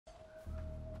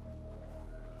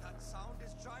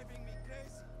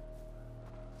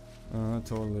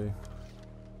Totally.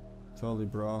 Totally,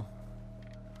 bro.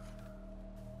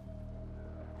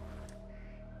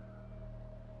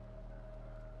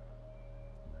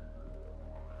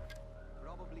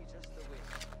 Probably just the wind.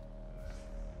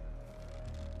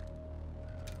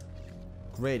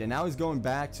 Great, and now he's going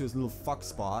back to his little fuck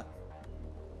spot.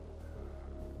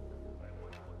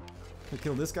 Can I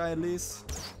kill this guy at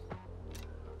least?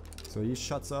 So he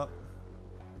shuts up.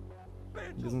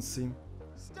 He doesn't seem...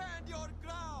 Stand your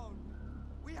ground.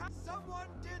 We have someone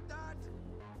did that.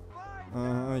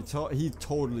 He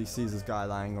totally sees this guy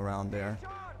lying around there.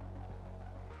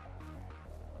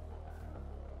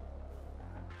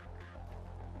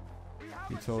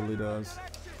 He totally does.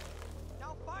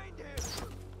 Now find him.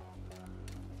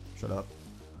 Shut up.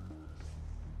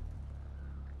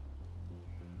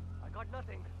 I got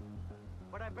nothing.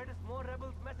 But I bet it's more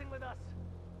rebels messing with us.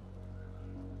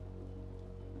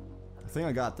 I think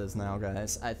I got this now,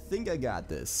 guys. I think I got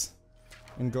this.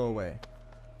 And go away.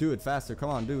 Do it faster. Come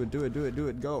on, do it, do it, do it, do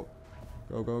it. Go.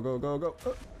 Go, go, go, go, go.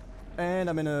 And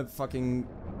I'm in a fucking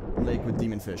lake with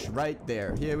demon fish. Right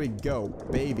there. Here we go,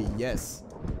 baby. Yes.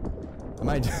 I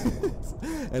might.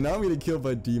 And now I'm getting killed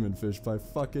by demon fish. By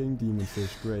fucking demon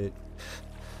fish. Great.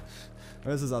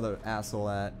 Where's this other asshole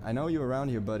at? I know you're around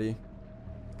here, buddy.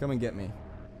 Come and get me.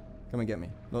 Come and get me.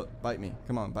 Look, bite me.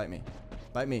 Come on, bite me.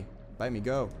 Bite me. Bite me.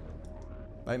 Go.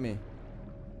 Bite me.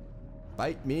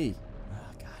 Bite me.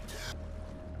 Oh, God.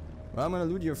 Well, I'm gonna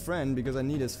loot your friend because I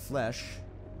need his flesh.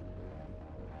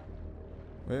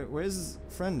 Where's his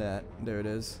friend at? There it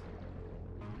is.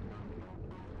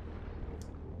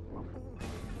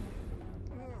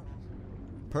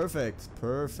 Perfect.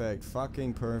 Perfect.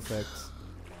 Fucking perfect.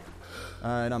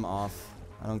 Alright, I'm off.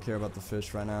 I don't care about the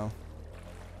fish right now.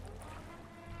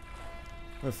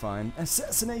 We're fine.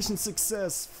 Assassination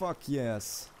success! Fuck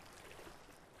yes.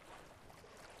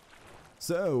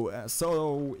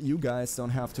 So you guys don't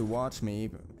have to watch me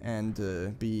and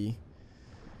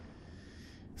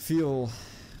feel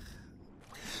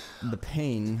the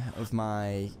pain of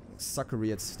my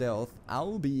suckery at stealth.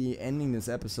 I'll be ending this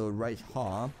episode right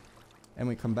here, and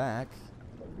we come back.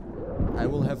 I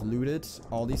will have looted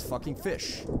all these fucking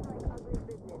fish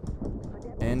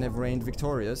and have reigned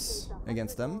victorious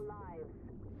against them.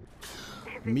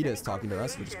 Mita is talking to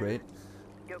us, which is great.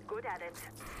 You're good at it.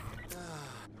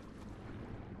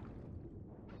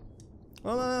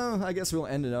 Well, I guess we'll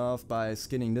end it off by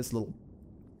skinning this little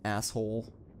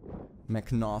asshole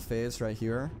McNawface right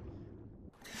here.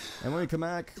 And when we come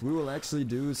back, we will actually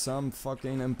do some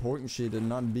fucking important shit and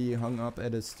not be hung up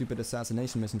at a stupid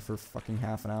assassination mission for fucking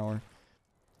half an hour.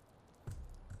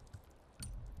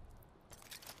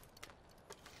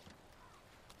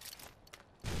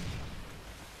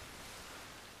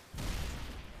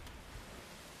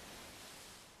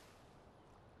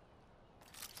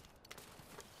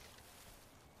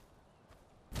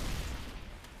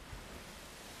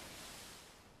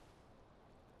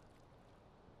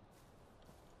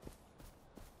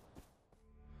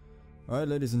 Alright,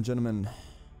 ladies and gentlemen.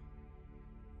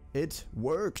 It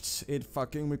worked! It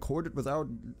fucking recorded without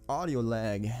audio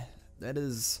lag. That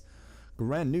is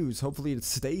grand news. Hopefully it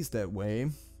stays that way.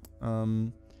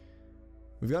 We've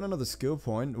got another skill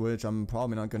point, which I'm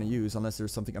probably not going to use unless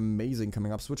there's something amazing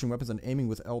coming up. Switching weapons and aiming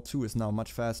with L2 is now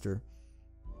much faster.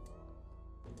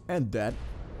 And that,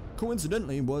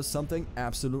 coincidentally, was something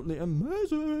absolutely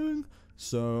amazing!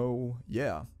 So,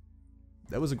 yeah.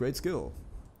 That was a great skill.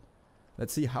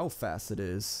 Let's see how fast it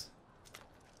is.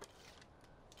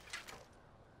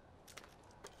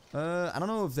 I don't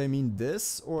know if they mean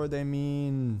this or they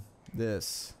mean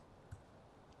this.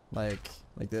 Like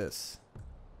this.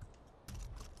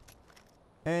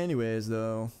 Anyways,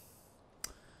 though.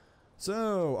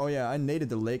 So, oh yeah, I naded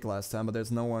the lake last time, but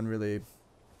there's no one really...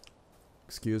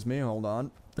 Excuse me, hold on.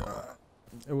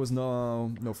 There was no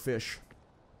fish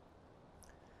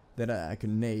that I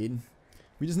could nade.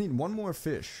 We just need one more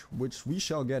fish, which we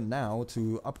shall get now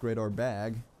to upgrade our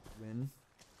bag.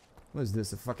 What is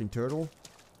this, a fucking turtle?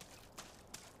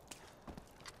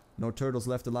 No turtles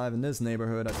left alive in this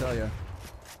neighborhood, I tell ya.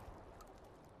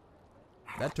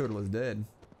 That turtle is dead.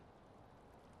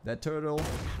 That turtle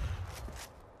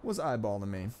was eyeballing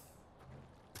me.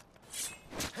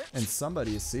 And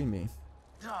somebody has seen me.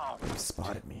 They've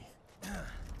spotted me.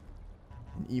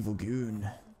 An evil goon.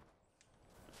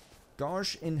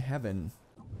 Gosh in heaven.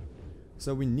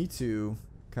 So we need to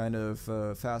kind of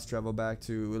fast travel back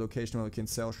to a location where we can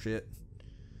sell shit.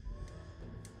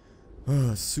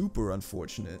 Super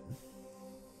unfortunate.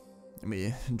 Let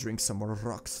me drink some more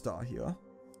Rockstar here.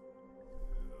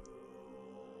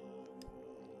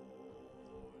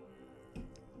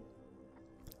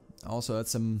 Also had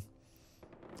some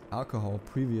alcohol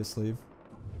previous to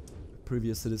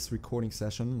this recording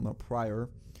session, or prior,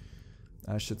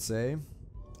 I should say.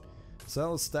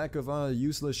 Sell a stack of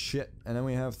useless shit, and then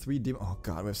we have 3 demon. Oh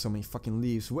god, we have so many fucking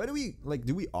leaves. Where do we, like,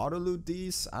 do we auto loot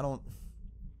these? I don't.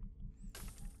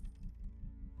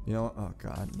 You know, oh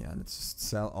god, yeah, let's just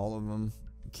sell all of them.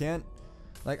 Can't,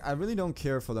 like, I really don't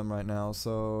care for them right now,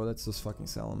 so let's just fucking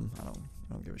sell them. I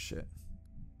don't give a shit.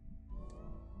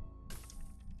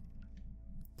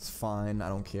 It's fine, I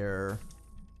don't care.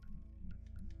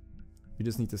 We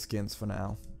just need the skins for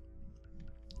now.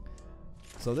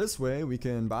 So this way we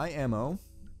can buy ammo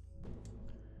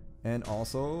and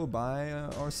also buy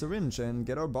our syringe and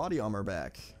get our body armor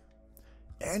back.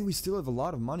 And we still have a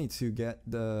lot of money to get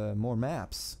the more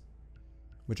maps,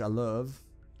 which I love.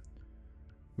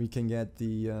 We can get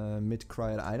the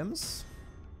mid-Kryat items,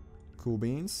 cool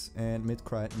beans, and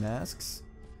mid-Kryat masks.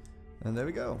 And there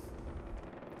we go.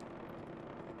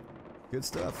 Good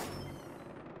stuff.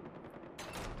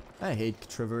 I hate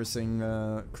traversing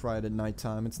Kryat at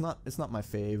nighttime. It's not my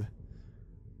fave.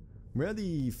 Where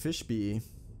the fish be?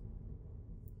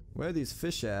 Where are these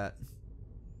fish at?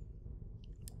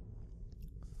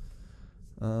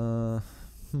 I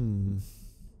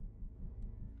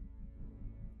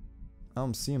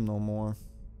don't see him no more.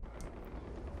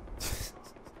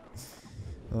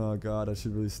 Oh god, I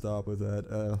should really stop with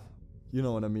that. You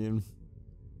know what I mean.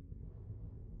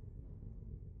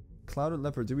 Clouded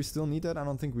leopard, do we still need that? I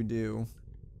don't think we do.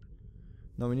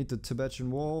 No, we need the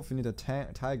Tibetan wolf, we need a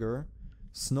tiger.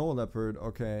 Snow leopard,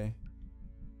 okay.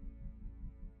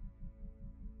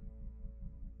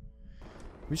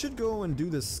 We should go and do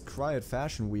this Kryat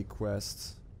Fashion Week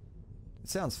quest. It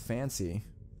sounds fancy.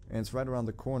 And it's right around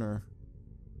the corner.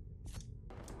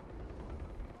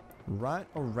 Right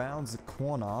around the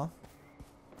corner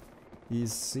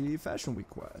is the Fashion Week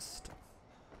quest.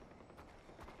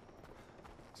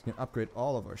 So we can upgrade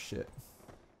all of our shit.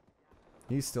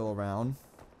 He's still around.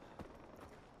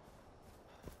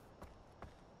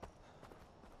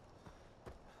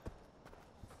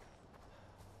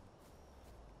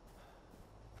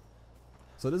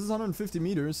 So this is 150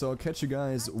 meters, so I'll catch you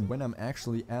guys when I'm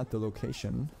actually at the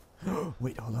location.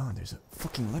 Wait, hold on, there's a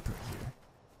fucking leopard here.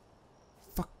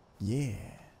 Fuck yeah.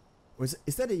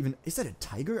 Is that a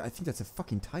tiger? I think that's a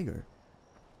fucking tiger.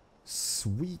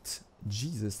 Sweet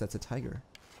Jesus, that's a tiger.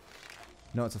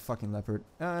 No, it's a fucking leopard.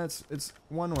 It's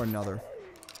one or another.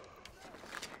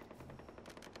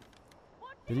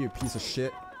 Did you, piece of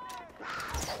shit?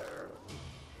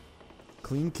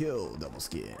 Clean kill, double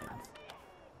skin.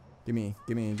 Give me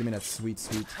that sweet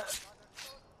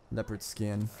leopard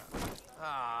skin.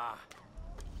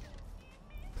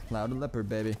 Clouded leopard,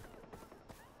 baby.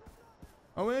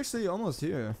 Oh, we're actually almost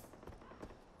here.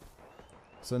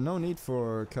 So no need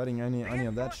for cutting any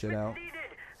of that shit out.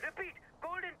 Repeat,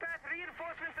 Golden Path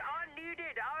reinforcements are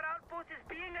needed. Our outpost is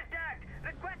being attacked.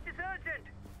 Request is urgent.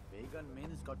 Vegan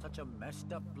Min's got such a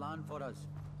messed up plan for us.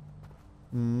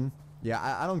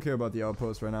 Yeah, I don't care about the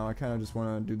outpost right now. I kind of just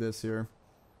want to do this here.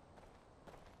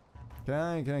 Can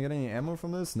I get any ammo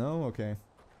from this? No? Okay.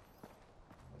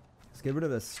 Let's get rid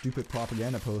of that stupid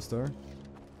propaganda poster.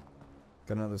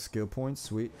 Got another skill point.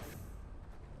 Sweet.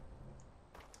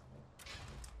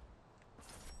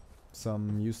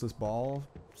 Some useless ball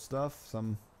stuff.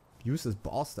 Some useless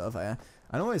ball stuff. I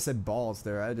know I said balls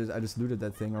there. I just looted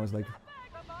that thing. I was like,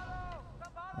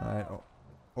 alright. Oh,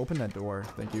 open that door.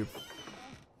 Thank you.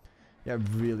 Yeah, I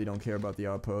really don't care about the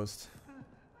outpost.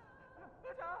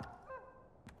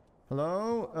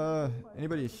 Hello?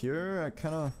 Anybody here? I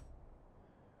kinda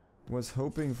was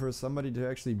hoping for somebody to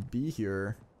actually be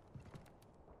here.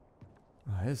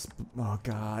 Oh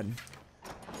god.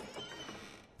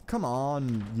 Come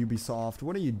on, Ubisoft.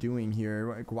 What are you doing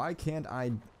here? Like, why can't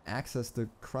I access the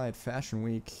Kryat Fashion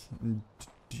Week and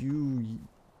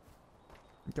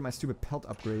get my stupid pelt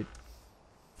upgrade?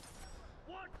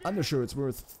 Undershirt's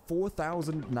worth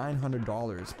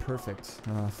 $4,900. Perfect.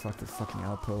 Oh, fuck the fucking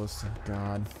outpost. Oh,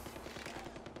 god.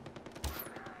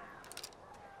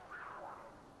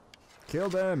 Kill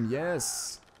them,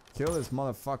 yes! Kill this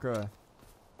motherfucker.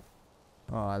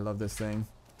 Oh, I love this thing.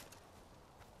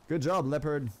 Good job,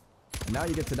 leopard. And now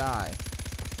you get to die.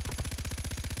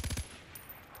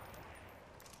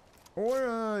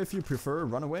 Or, if you prefer,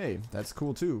 run away. That's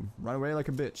cool too. Run away like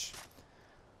a bitch.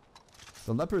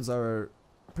 The leopards are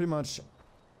pretty much,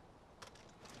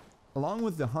 along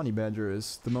with the honey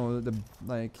badgers, the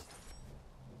like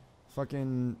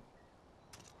fucking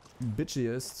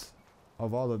bitchiest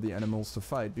of all of the animals to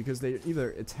fight, because they either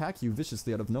attack you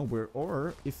viciously out of nowhere,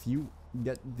 or if you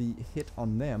get the hit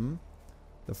on them,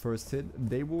 the first hit,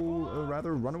 they will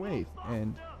rather run away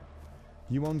and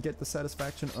you won't get the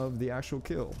satisfaction of the actual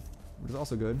kill, which is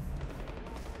also good.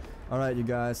 Alright, you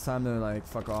guys, time to like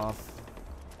fuck off.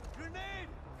 Grenade!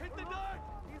 Hit the dart!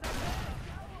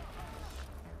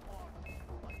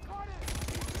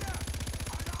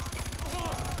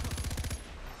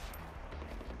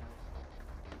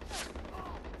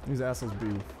 These assholes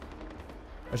do.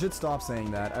 I should stop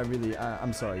saying that.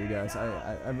 I'm sorry, you guys.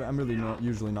 I'm really not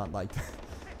usually not like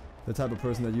the type of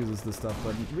person that uses this stuff,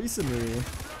 but recently,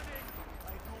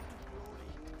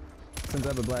 since I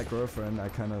have a black girlfriend, I'm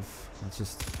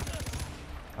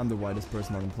the whitest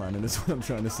person on the planet, is what I'm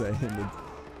trying to say. And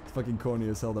it's fucking corny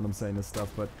as hell that I'm saying this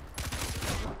stuff, but...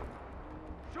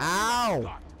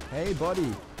 Ow! Hey,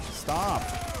 buddy! Stop!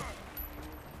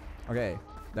 Okay,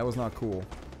 that was not cool.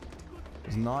 It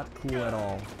was not cool at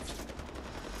all.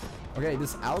 Okay,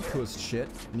 this outpost shit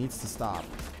needs to stop.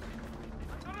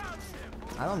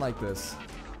 I don't like this.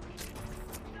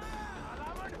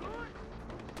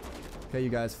 Okay, you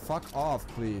guys, fuck off,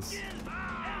 please.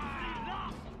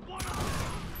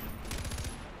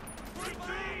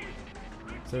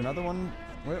 Is there another one?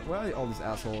 Where are all these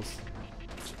assholes?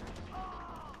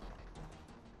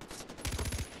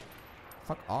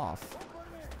 Fuck off.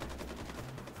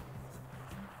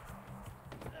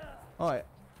 Alright.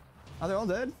 Are they all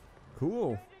dead?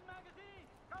 Cool.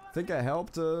 Think I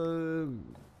helped, you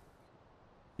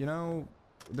know,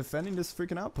 defending this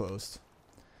freaking outpost.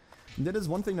 And that is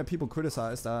one thing that people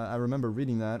criticized. I remember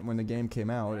reading that when the game came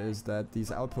out, is that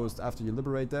these outposts, after you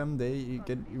liberate them, they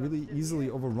get really easily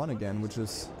overrun again, which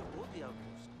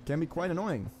can be quite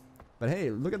annoying. But hey,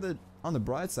 look at on the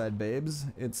bright side, babes.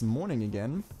 It's morning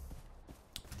again.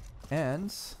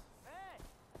 And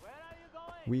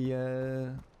we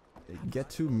get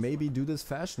to maybe do this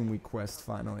Fashion Week quest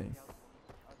finally.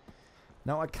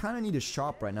 Now I kind of need a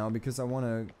shop right now because I want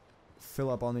to fill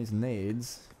up on these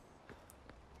nades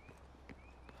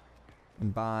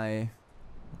and buy...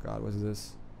 Oh god, what is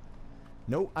this?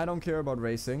 Nope, I don't care about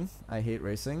racing. I hate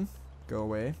racing. Go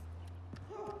away.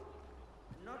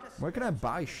 Where can I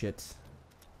buy shit?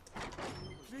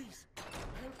 Please,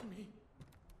 help me.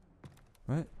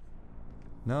 What?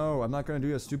 No, I'm not gonna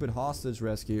do a stupid hostage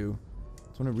rescue.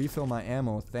 Just wanna refill my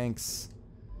ammo, thanks.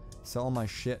 Sell my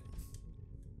shit.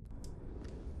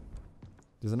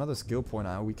 There's another skill point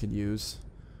out we could use.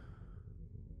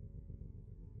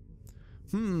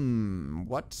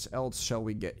 What else shall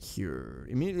we get here?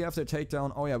 Immediately after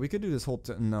takedown. Oh yeah, we could do this whole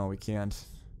no, we can't.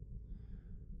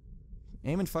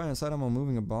 Aim and fire inside while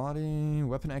moving a body.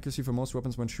 Weapon accuracy for most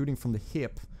weapons when shooting from the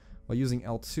hip while using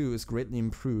L2 is greatly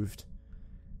improved.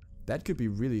 That could be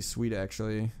really sweet,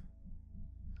 actually.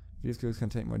 These skills can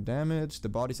take more damage. The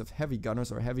bodies of heavy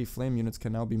gunners or heavy flame units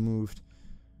can now be moved.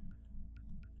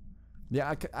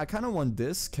 Yeah, I kind of want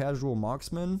this casual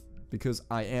marksman because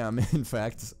I am, in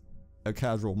fact, a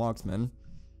casual marksman.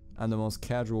 I'm the most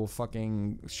casual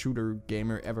fucking shooter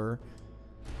gamer ever.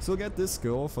 So we'll get this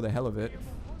skill for the hell of it.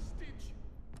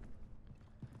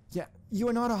 Yeah, you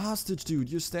are not a hostage, dude.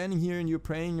 You're standing here and you're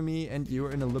praying to me and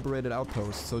you're in a liberated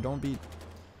outpost, so don't be...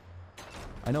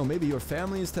 I know, maybe your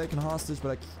family is taken hostage,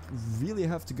 but I really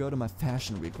have to go to my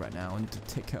Fashion Week right now. I need to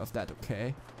take care of that,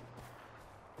 okay?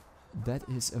 That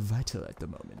is vital at the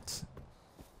moment.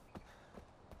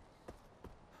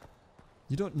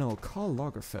 You don't know, Karl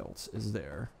Lagerfeld is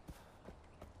there.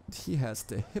 He has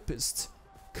the hippest,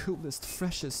 coolest,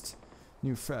 freshest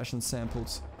new fashion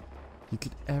samples you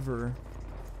could ever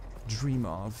dream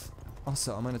of.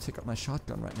 Also, I'm gonna take up my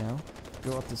shotgun right now,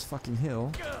 go up this fucking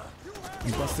hill,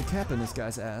 and bust a cap in this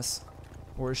guy's ass.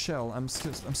 Or a shell, I'm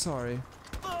sorry.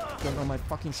 Don't know my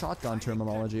fucking shotgun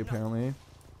terminology, apparently.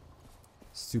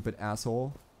 Stupid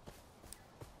asshole.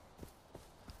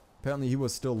 Apparently he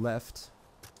was still left.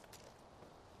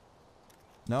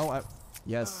 No,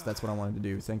 yes, that's what I wanted to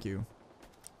do, thank you.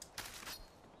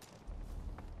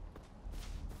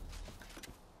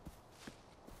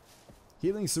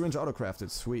 Healing syringe autocrafted,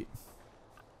 sweet.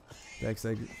 That's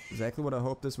exactly what I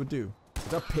hoped this would do.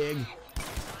 What's up, pig?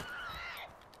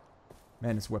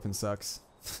 Man, this weapon sucks.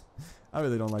 I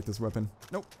really don't like this weapon.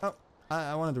 Nope. Oh,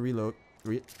 I wanted to reload.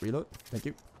 Reload? Thank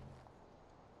you.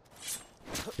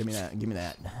 Give me that. Give me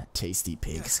that. Tasty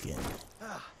pig skin.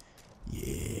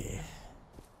 Yeah.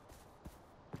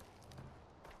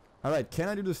 Alright, can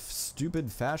I do this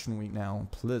stupid Fashion Week now?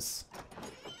 Please.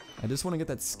 I just want to get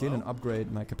that skin and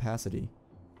upgrade my capacity.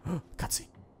 Cutscene.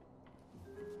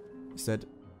 Is that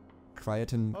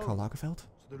Kryat and Karl Lagerfeld? So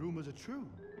the rumors are true.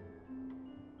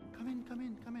 Come in, come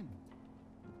in, come in.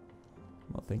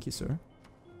 Well, thank you, sir.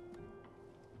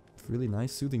 Really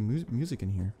nice, soothing music in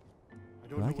here. I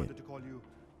don't know whether to call you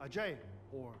Ajay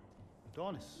or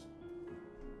Adonis.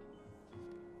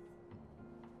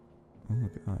 Oh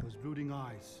god. Those brooding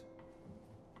eyes.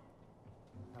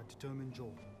 That determined jaw.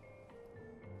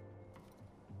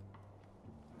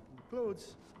 The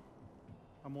clothes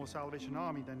are more Salvation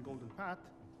Army than Golden Path.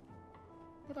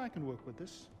 But I can work with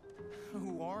this.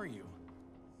 Who are you?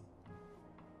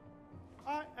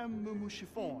 I am Mumu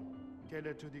Chiffon,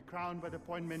 tailored to the crown by the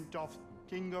appointment of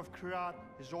King of Kryat,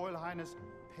 His Royal Highness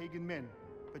Pagan Min.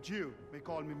 But you may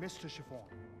call me Mr. Chiffon.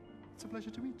 It's a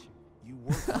pleasure to meet you. You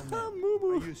work for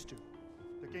me. I used to.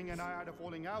 The king and I had a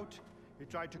falling out. He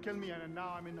tried to kill me and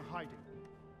now I'm in hiding.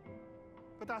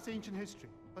 But that's ancient history.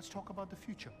 Let's talk about the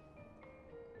future.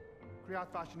 Kryat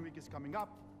Fashion Week is coming up,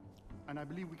 and I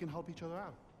believe we can help each other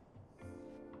out.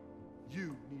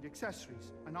 You need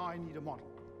accessories, and I need a model.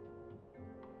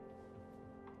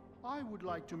 I would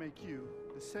like to make you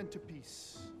the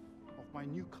centerpiece of my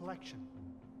new collection.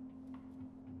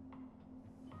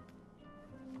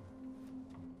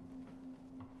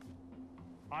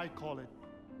 I call it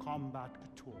Combat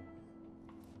Couture.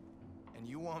 And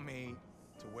you want me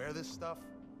to wear this stuff?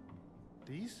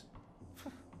 These?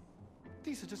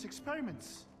 These are just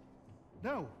experiments.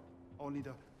 No, only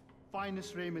the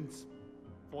finest raiments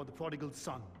for the prodigal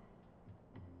son.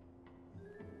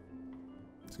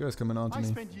 This guy's coming on to I me.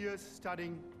 spent years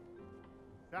studying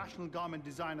rational garment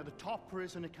design at the top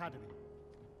Parisian academy.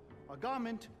 A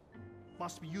garment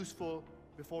must be useful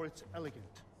before it's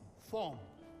elegant. Form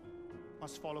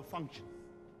must follow function.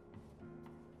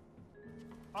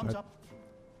 Thumbs up.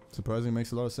 Surprisingly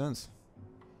makes a lot of sense.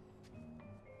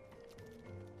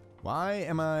 Why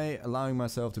am I allowing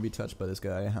myself to be touched by this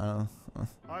guy?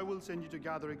 I will send you to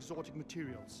gather exotic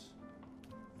materials.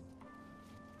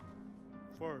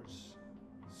 Furs,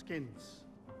 skins,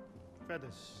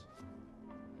 feathers.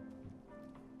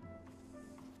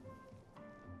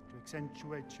 To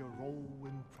accentuate your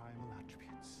Rowan primal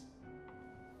attributes.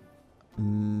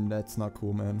 That's not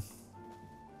cool, man.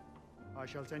 I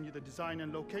shall send you the design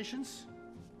and locations.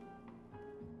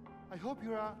 I hope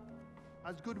you're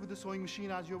as good with the sewing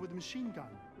machine as you're with the machine gun.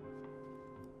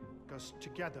 Because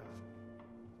together,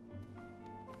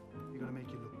 we're gonna make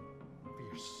you look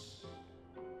fierce.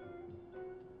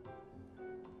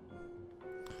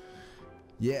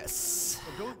 Yes.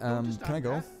 But don't just can I stand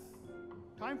go? there.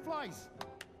 Time flies.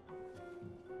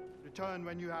 Return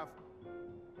when you have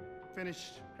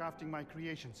finished crafting my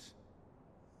creations.